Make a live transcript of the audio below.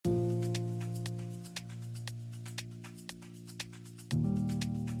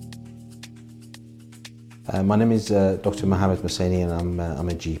My name is Dr. Mohammad Mohseyni, and I'm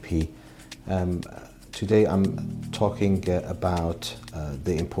a GP. Today I'm talking about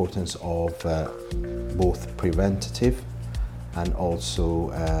the importance of both preventative and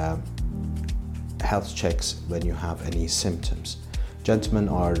also health checks when you have any symptoms. Gentlemen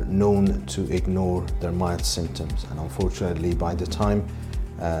are known to ignore their mild symptoms, and unfortunately by the time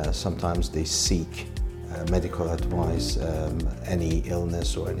sometimes they seek medical advice, any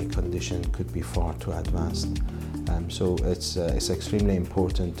illness or any condition could be far too advanced. So it's extremely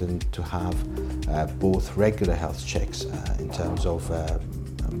important to have both regular health checks in terms of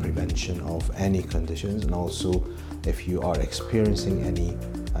prevention of any conditions, and also if you are experiencing any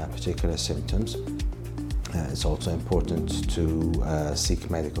particular symptoms, it's also important to seek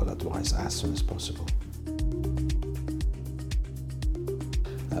medical advice as soon as possible.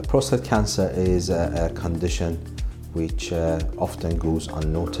 Prostate cancer is a condition which often goes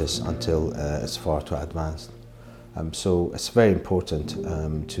unnoticed until it's far too advanced. So it's very important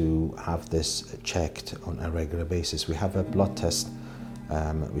to have this checked on a regular basis. We have a blood test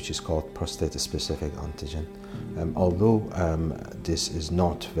which is called prostate-specific antigen. Although this is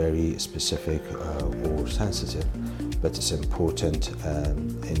not very specific or sensitive, but it's important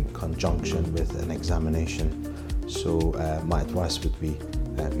in conjunction with an examination. So my advice would be,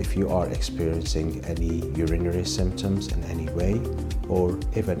 if you are experiencing any urinary symptoms in any way, or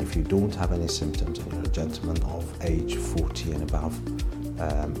even if you don't have any symptoms and you're a gentleman of age 40 and above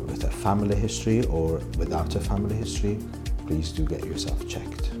with a family history or without a family history, please do get yourself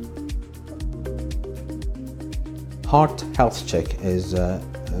checked. Heart health check is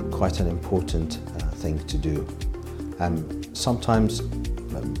quite an important thing to do. Sometimes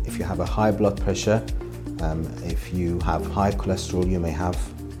if you have a high blood pressure, if you have high cholesterol, you may have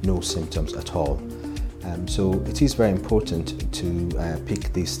no symptoms at all. So it is very important to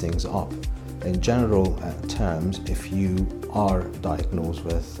pick these things up. In general terms, if you are diagnosed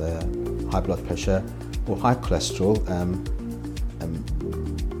with high blood pressure or high cholesterol,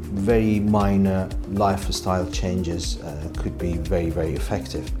 very minor lifestyle changes could be very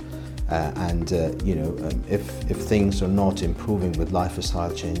effective. If things are not improving with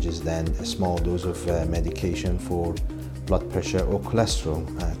lifestyle changes, then a small dose of medication for blood pressure or cholesterol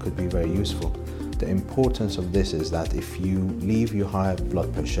could be very useful. The importance of this is that if you leave your high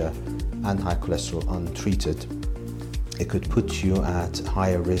blood pressure and high cholesterol untreated, it could put you at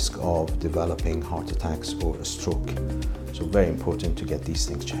higher risk of developing heart attacks or a stroke. So very important to get these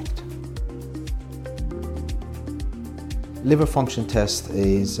things checked. Liver function test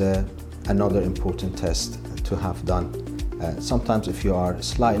is another important test to have done. Sometimes if you are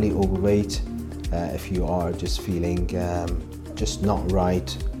slightly overweight, if you are just feeling just not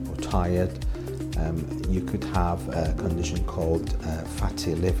right or tired, you could have a condition called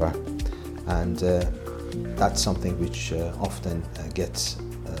fatty liver, and that's something which often gets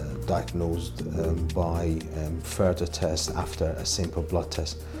diagnosed by further tests after a simple blood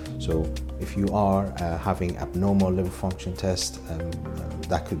test. So if you are having abnormal liver function test,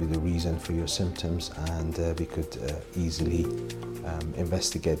 that could be the reason for your symptoms, and we could easily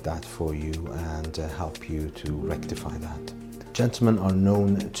investigate that for you and help you to rectify that. Gentlemen are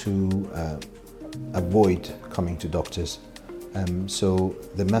known to avoid coming to doctors. So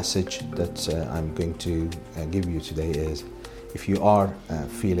the message that I'm going to give you today is, if you are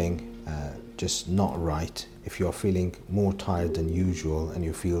feeling just not right, if you are feeling more tired than usual and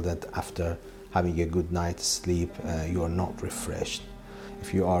you feel that after having a good night's sleep you are not refreshed,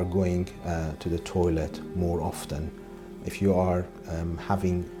 if you are going to the toilet more often, if you are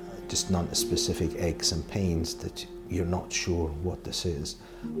having just non-specific aches and pains that you're not sure what this is,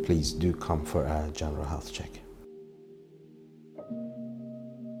 please do come for a general health check.